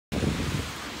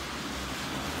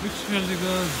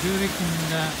ವೀಕ್ಷಕರಿಗೂ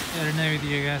ಜ್ಯೂರಿಕ್ನಿಂದ 2ನೇ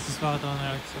ವಿಡಿಯೋಗೆ ಸುಸ್ವಾಗತವನ್ನು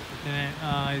ಹೇಳಕ್ಕೆ ಇಷ್ಟಪಡ್ತೇನೆ.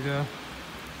 ಇದು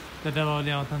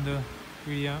ದೊಡ್ಡಬಾವಲಿ ಮತ್ತೊಂದು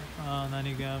ವಿಡಿಯೋ.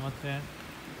 ನಾನೀಗ ಮತ್ತೆ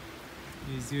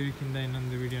ಈ ಜ್ಯೂರಿಕ್ಕಿಂದ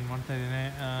ಇನ್ನೊಂದು ವಿಡಿಯೋ ಮಾಡ್ತಾ ಇದ್ದೇನೆ.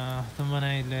 ತುಂಬಾ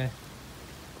ಇಲ್ಲೇ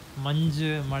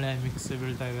ಮಂಜು ಮಳೆ ಮಿಕ್ಸ್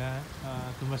ಬೀಳ್ತಾ ಇದೆ.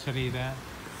 ತುಂಬ ಚಳಿ ಇದೆ.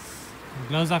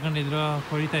 ಗ್ಲೌಸ್ ಹಾಕೊಂಡಿದ್ರು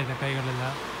ಕೊಳಿತಾ ಇದೆ ಕೈಗಳೆಲ್ಲ.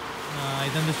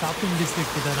 ಇದೊಂದು ಶಾಪಿಂಗ್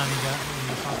ಡಿಸ್ಟ್ರಿಕ್ಟ್ ಇದೆ. ನಾನೀಗ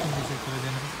ಒಂದು ಶಾಪಿಂಗ್ ಡಿಸ್ಟ್ರಿಕ್ಟ್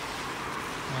ಇದ್ದೇನೆ.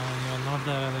 ನೀವು ಅಲ್ಲಿ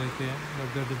ನೋಡ್ತಾ ಇರೋ ರೀತಿ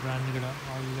ದೊಡ್ಡ ದೊಡ್ಡ ಬ್ರ್ಯಾಂಡ್ಗಳು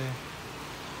ಅಲ್ಲಿ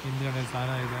ಹಿಂದ್ಗಡೆ ಸಾಲ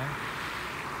ಇದೆ.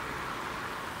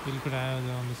 ಇಲ್ಲಿ ಕೂಡ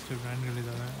ಯಾವುದೋ ಒಂದಿಷ್ಟು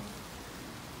ಬ್ರ್ಯಾಂಡ್ಗಳಿದ್ದಾವೆ.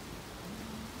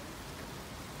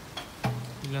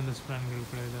 ಇಲ್ಲೊಂದಷ್ಟು ಬ್ರ್ಯಾಂಡ್ಗಳು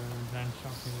ಕೂಡ ಇದ್ದಾವೆ. ಬ್ರ್ಯಾಂಡ್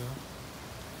ಶಾಪಿಂಗು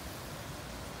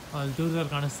ಅಲ್ಲಿ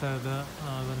ದೂರದಲ್ಲಿ ಕಾಣಿಸ್ತಾ ಇರೋದು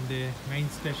ಒಂದು ಮೈನ್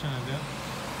ಸ್ಟೇಷನ್. ಅದು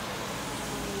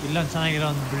ಇಲ್ಲೊಂದು ಚೆನ್ನಾಗಿರೋ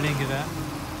ಒಂದು ಬಿಲ್ಡಿಂಗ್ ಇದೆ.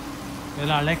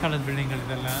 ಎಲ್ಲ ಹಳೆ ಕಾಲದ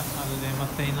ಬಿಲ್ಡಿಂಗ್ಗಳಿದೆಲ್ಲ. ಅಲ್ಲಿ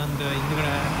ಮತ್ತು ಇನ್ನೊಂದು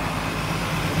ಹಿಂದ್ಗಡೆ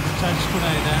ಚರ್ಚ್ ಕೂಡ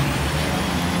ಇದೆ.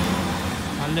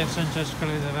 ಅಲ್ಲಿ ಎಷ್ಟೊಂದು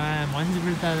ಚರ್ಚ್ಗಳಿದ್ದಾವೆ. ಮಂಜು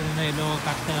ಬೀಳ್ತಾ ಇರೋದ್ರಿಂದ ಎಲ್ಲೋ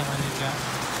ಹೋಗೋಕ್ಕಾಗ್ತಾಯಿಲ್ಲ. ನಾನೀಗ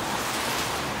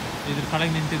ಇದ್ರ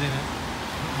ಕಡೆಗೆ ನಿಂತಿದ್ದೇನೆ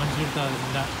ಮಂಜು ಬೀಳ್ತಾ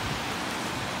ಇರೋದ್ರಿಂದ.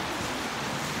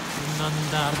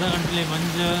 ಇನ್ನೊಂದು ಅರ್ಧ ಗಂಟೆಲಿ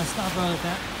ಮಂಜು ಸ್ಟಾಪ್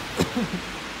ಆಗುತ್ತೆ.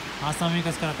 ಆ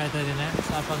ಸಮಯಕ್ಕೋಸ್ಕರ ಕಾಯ್ತಾ ಇದ್ದೀನಿ.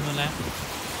 ಸ್ಟಾಪ್ ಆದಮೇಲೆ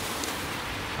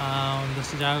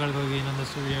ಒಂದಷ್ಟು ಜಾಗಗಳಿಗೆ ಹೋಗಿ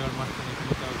ಇನ್ನೊಂದಷ್ಟು ವಿಡಿಯೋಗಳು ಮಾಡ್ತೀನಿ.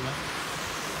 ಖಂಡಿತವಾಗ್ಲೂ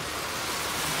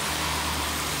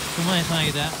ತುಂಬಾ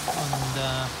ಚೆನ್ನಾಗಿದೆ. ಒಂದು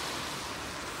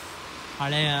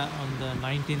ಹಳೆಯ ಒಂದು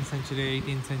 19th century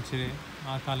 18th century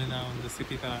ಆ ಕಾಲಿನ ಒಂದು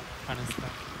ಸಿಟಿ ಥರ ಕಾಣಿಸ್ತಾ.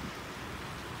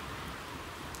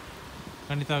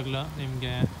 ಖಂಡಿತವಾಗ್ಲೂ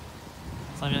ನಿಮಗೆ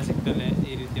ಸಮಯ ಸಿಗ್ತದೆ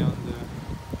ಈ ರೀತಿಯ ಒಂದು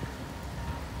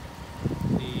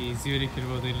ಈ ಜ್ಯೂರಿಕ್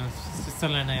ಇರ್ಬೋದು, ಇಲ್ಲ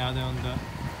ಸ್ವಿಟ್ಜರ್ಲ್ಯಾಂಡ್ನ ಯಾವುದೇ ಒಂದು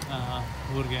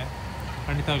ಊರಿಗೆ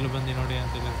ಖಂಡಿತವಾಗ್ಲೂ ಬಂದು ನೋಡಿ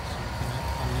ಅಂತ ಹೇಳ್ತೀನಿ.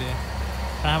 ಅಲ್ಲಿ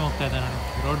ಟ್ರಾಮ್ ಹೋಗ್ತಾ ಇದೆ. ನಾನು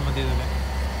ರೋಡ್ ಮಧ್ಯದಲ್ಲಿ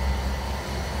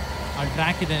ಅಲ್ಲಿ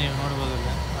ಟ್ರ್ಯಾಕ್ ಇದೆ, ನೀವು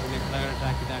ನೋಡ್ಬೋದಲ್ಲ. ಅಲ್ಲಿ ಕೆಳಗಡೆ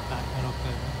ಟ್ರ್ಯಾಕ್ ಇದೆ. ಆ ಟ್ರ್ಯಾಕ್ ಮೇಲೆ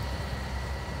ಹೋಗ್ತಾ ಇದೆ.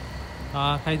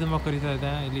 ಕೈ ತುಂಬ ಕರೀತಾ ಇದೆ.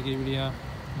 ಇಲ್ಲಿಗೆ ವಿಡಿಯೋ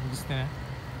ಮುಗಿಸ್ತೇನೆ.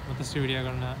 ಮತ್ತಷ್ಟು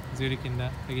ವಿಡಿಯೋಗಳನ್ನ ಜ್ಯೂರಿಕ್ಕಿಂದ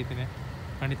ತೆಗಿತೀನಿ.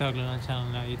 ಖಂಡಿತವಾಗ್ಲೂ ನನ್ನ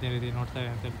ಚಾನಲ್ನ ಇದೇ ರೀತಿ ನೋಡ್ತಾರೆ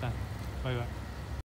ಅಂತ ಹೇಳ್ತಾ ಬಾಯ್ ಬಾಯ್.